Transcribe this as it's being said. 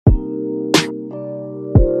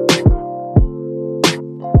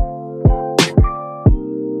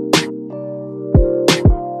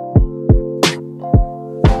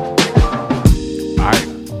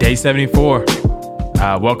Day 74.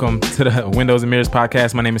 Welcome to the Windows and Mirrors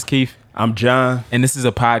podcast. My name is Keith. I'm John. And this is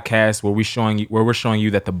a podcast where we're showing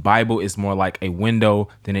you that the Bible is more like a window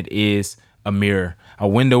than it is a mirror. A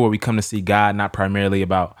window where we come to see God, not primarily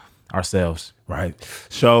about ourselves. Right.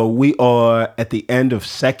 So we are at the end of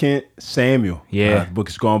 2 Samuel. Yeah. The book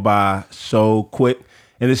is going by so quick.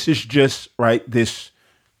 And this is just, right, this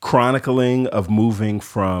chronicling of moving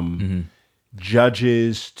from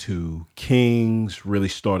judges to kings, really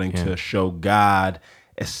starting to show God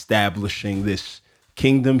establishing this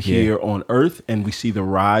kingdom here on earth. And we see the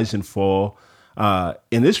rise and fall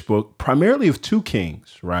in this book, primarily of two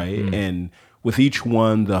kings, right? And with each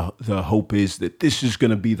one, the hope is that this is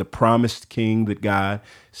going to be the promised king that God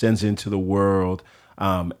sends into the world.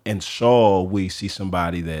 And Saul, we see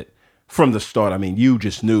somebody that from the start, I mean, you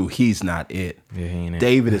just knew he's not it. Yeah, he ain't it.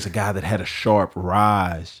 David is a guy that had a sharp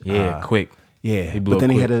rise. Yeah, quick. Yeah, He blew but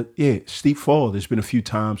then up he quick. had a steep fall. There's been a few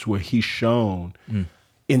times where he's shown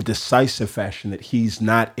in decisive fashion that he's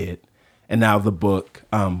not it. And now the book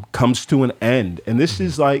comes to an end. And this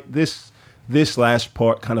is like, this last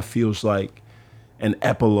part kind of feels like an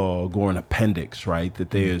epilogue or an appendix, right?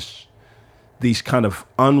 That there's these kind of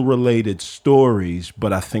unrelated stories,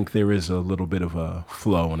 but I think there is a little bit of a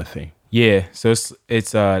flow and a theme. Yeah, so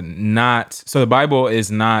it's not, so the Bible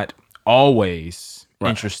is not always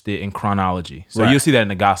interested in chronology. So you'll see that in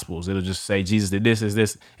the Gospels. It'll just say Jesus did this, is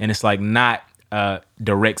this, and it's like not a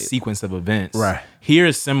direct sequence of events. Right. Here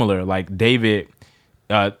is similar, like David,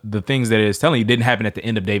 the things that it's telling you didn't happen at the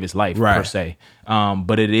end of David's life per se,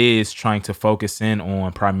 but it is trying to focus in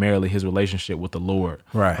on primarily his relationship with the Lord.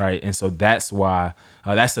 Right. And so that's why,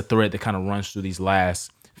 that's the thread that kind of runs through these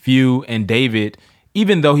last few. And David,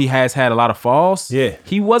 even though he has had a lot of falls,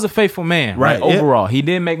 he was a faithful man, right? Overall, he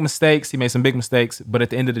did make mistakes. He made some big mistakes, but at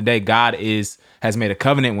the end of the day, God has made a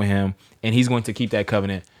covenant with him, and he's going to keep that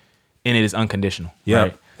covenant, and it is unconditional.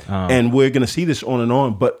 Right? And we're going to see this on and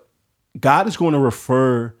on, but God is going to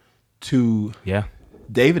refer to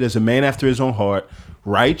David as a man after his own heart,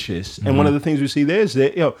 righteous. And one of the things we see there is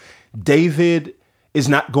that, David is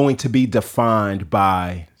not going to be defined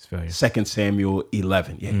by 2 Samuel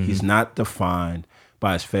 11. He's not defined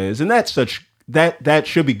by his failures. And that's that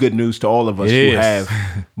should be good news to all of us who have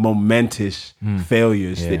momentous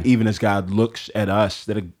failures, that even as God looks at us,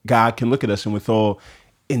 that God can look at us and with all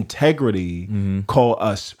integrity call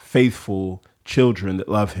us faithful children that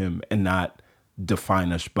love him and not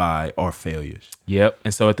define us by our failures. Yep.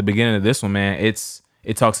 And so at the beginning of this one, man,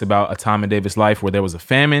 it talks about a time in David's life where there was a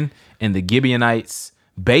famine, and the Gibeonites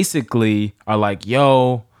basically are like,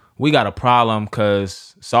 yo, we got a problem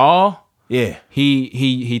because Saul,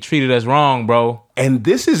 he treated us wrong, bro. And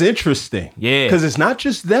this is interesting. Yeah. Because it's not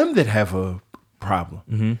just them that have a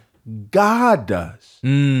problem. God does.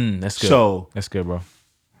 That's good. So that's good, bro.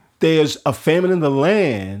 There's a famine in the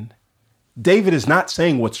land. David is not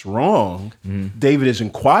saying what's wrong. David is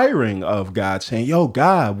inquiring of God, saying, yo,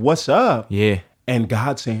 God, what's up? Yeah. And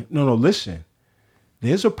God saying, no, listen,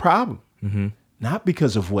 there's a problem. Not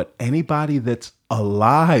because of what anybody that's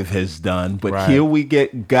alive has done, but here we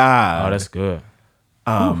get God. Oh, that's good.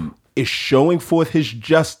 Is showing forth his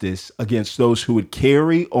justice against those who would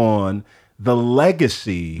carry on the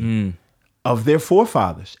legacy of their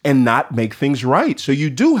forefathers and not make things right. So you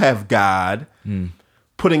do have God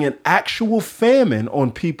putting an actual famine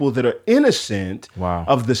on people that are innocent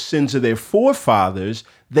of the sins of their forefathers.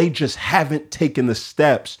 They just haven't taken the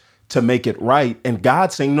steps to make it right. And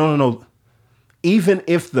God saying, no. Even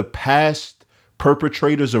if the past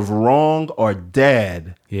perpetrators of wrong are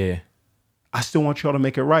dead, I still want y'all to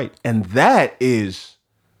make it right. And that is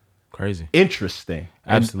crazy, interesting.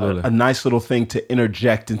 Absolutely. A nice little thing to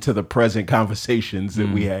interject into the present conversations that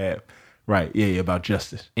we have. Right. Yeah, about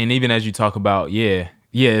justice. And even as you talk about,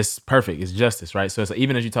 it's perfect. It's justice, right? So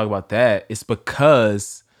even as you talk about that, it's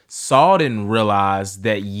because Saul didn't realize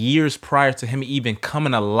that years prior to him even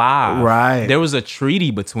coming alive, there was a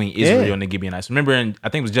treaty between Israel and the Gibeonites. Remember, I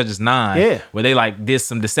think it was Judges 9, where they like did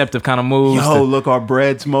some deceptive kind of moves. Look, our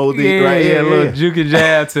bread's moldy. A little juke and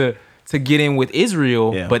jab to get in with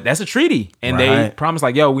Israel. But that's a treaty. And they promised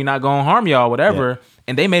like, yo, we're not going to harm y'all, whatever.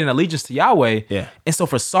 And they made an allegiance to Yahweh. And so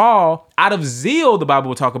for Saul, out of zeal, the Bible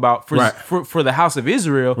will talk about for the house of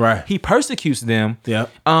Israel, he persecutes them.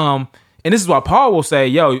 And this is why Paul will say,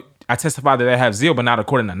 yo, I testify that I have zeal, but not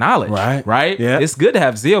according to knowledge. Right? It's good to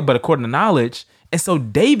have zeal, but according to knowledge. And so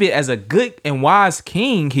David, as a good and wise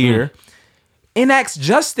king here, enacts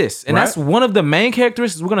justice. And that's one of the main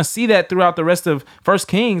characteristics. We're going to see that throughout the rest of 1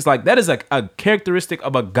 Kings. Like, that is a characteristic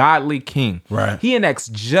of a godly king. He enacts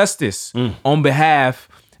justice on behalf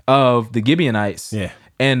of the Gibeonites.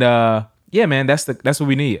 And yeah, man, that's what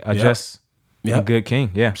we need. A good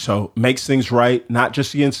king. Yeah. So makes things right, not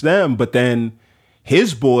just against them, but then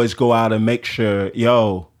his boys go out and make sure,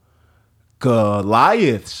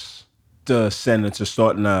 Goliath's descendants are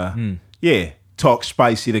starting to, talk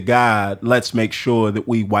spicy to God. Let's make sure that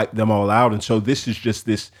we wipe them all out. And so this is just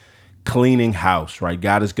this cleaning house, right?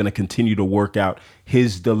 God is going to continue to work out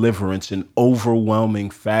his deliverance in overwhelming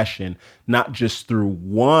fashion, not just through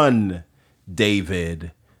one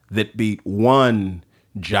David that beat one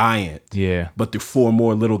giant, but through 4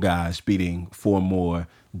 more little guys beating 4 more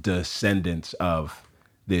descendants of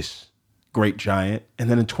this great giant. And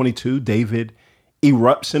then in 22, David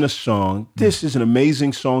erupts in a song. This is an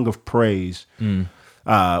amazing song of praise.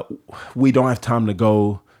 We don't have time to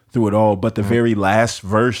go through it all, but the very last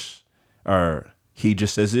verse, he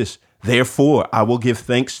just says this: "Therefore, I will give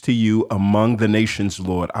thanks to you among the nations,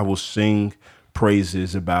 Lord. I will sing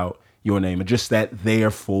praises about your name." And just that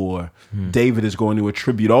therefore, David is going to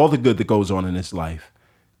attribute all the good that goes on in his life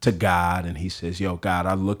to God. And he says, God,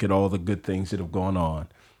 I look at all the good things that have gone on,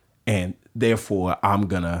 and therefore I'm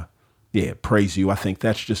going to praise you. I think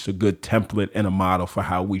that's just a good template and a model for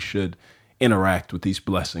how we should interact with these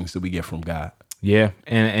blessings that we get from God. Yeah.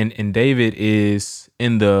 And David is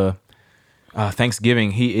in the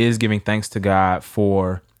Thanksgiving. He is giving thanks to God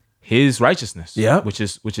for his righteousness, which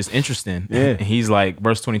is interesting. And he's like,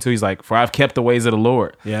 verse 22, he's like, "For I've kept the ways of the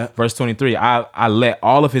Lord." Verse 23, I let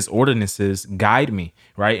all of his ordinances guide me,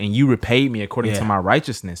 right? And you repaid me according to my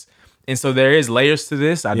righteousness. And so there is layers to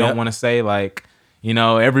this. I don't want to say like,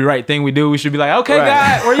 every right thing we do, we should be like, okay,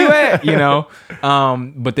 God, where you at?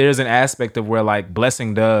 But there's an aspect of where like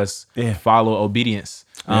blessing does follow obedience.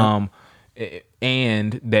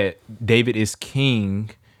 And that David is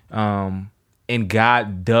king, and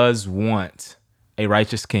God does want a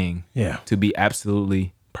righteous king to be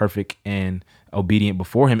absolutely perfect and obedient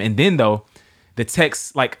before him. And then though, the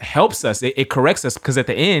text like helps us, it corrects us, because at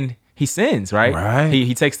the end he sins, right?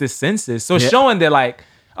 He takes this census. So showing that like,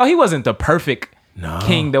 he wasn't the perfect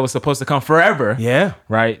king that was supposed to come forever.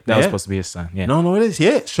 Right? That was supposed to be his son. No, it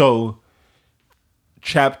is. So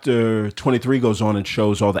chapter 23 goes on and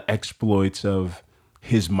shows all the exploits of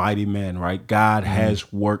his mighty men, right? God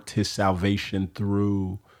has worked his salvation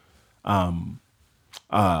through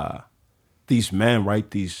these men, right?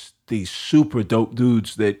 These super dope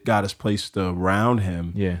dudes that God has placed around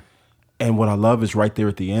him. And what I love is right there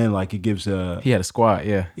at the end, like it gives he had a squad,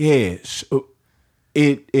 so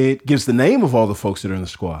it gives the name of all the folks that are in the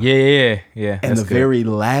squad. And the very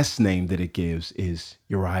last name that it gives is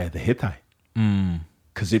Uriah the Hittite.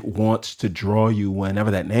 Because it wants to draw you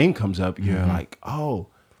whenever that name comes up. You're like, oh,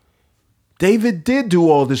 David did do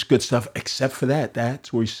all this good stuff, except for that.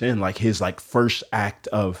 That's where he sinned, like his like first act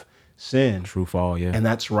of sin. True fall, And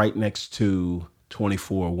that's right next to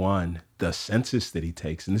 24:1, the census that he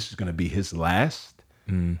takes. And this is going to be his last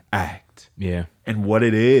act. And what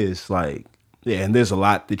it is, like, and there's a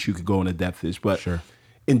lot that you could go into depth is, but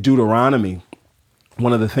in Deuteronomy,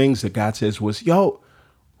 one of the things that God says was,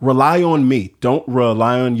 rely on me. Don't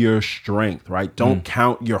rely on your strength, right? Don't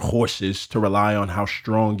count your horses to rely on how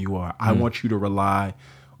strong you are. I want you to rely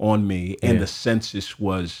on me. And the census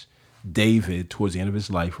was David towards the end of his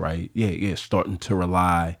life, right? Starting to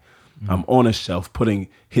rely on himself, putting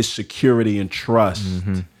his security and trust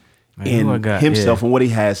in himself and what he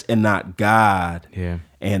has, and not God.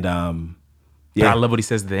 And but I love what he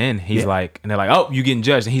says at the end. He's like, and they're like, "Oh, you getting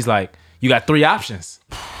judged?" And he's like, "You got 3 options."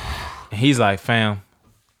 And he's like, "Fam,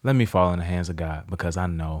 let me fall in the hands of God, because I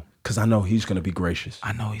know he's going to be gracious.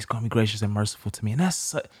 I know he's going to be gracious and merciful to me." And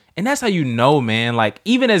that's how you know, man. Like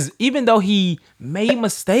even though he made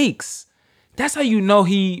mistakes, that's how you know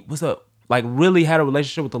he was really had a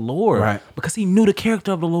relationship with the Lord, right? Because he knew the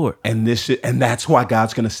character of the Lord. And that's why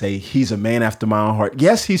God's going to say he's a man after my own heart.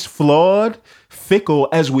 Yes, he's flawed, fickle,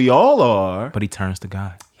 as we all are, but he turns to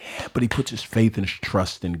God. But he puts his faith and his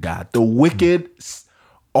trust in God. The wicked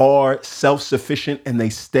are self-sufficient, and they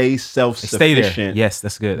stay self-sufficient. They stay there. Yes,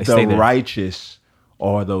 that's good. The righteous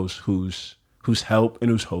are those whose help and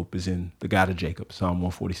whose hope is in the God of Jacob. Psalm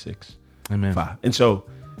 146. Amen. 5. And so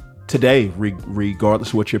today, regardless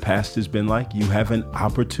of what your past has been like, you have an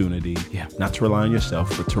opportunity not to rely on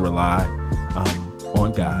yourself, but to rely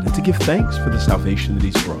on God and to give thanks for the salvation that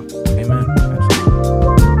he's brought. Amen.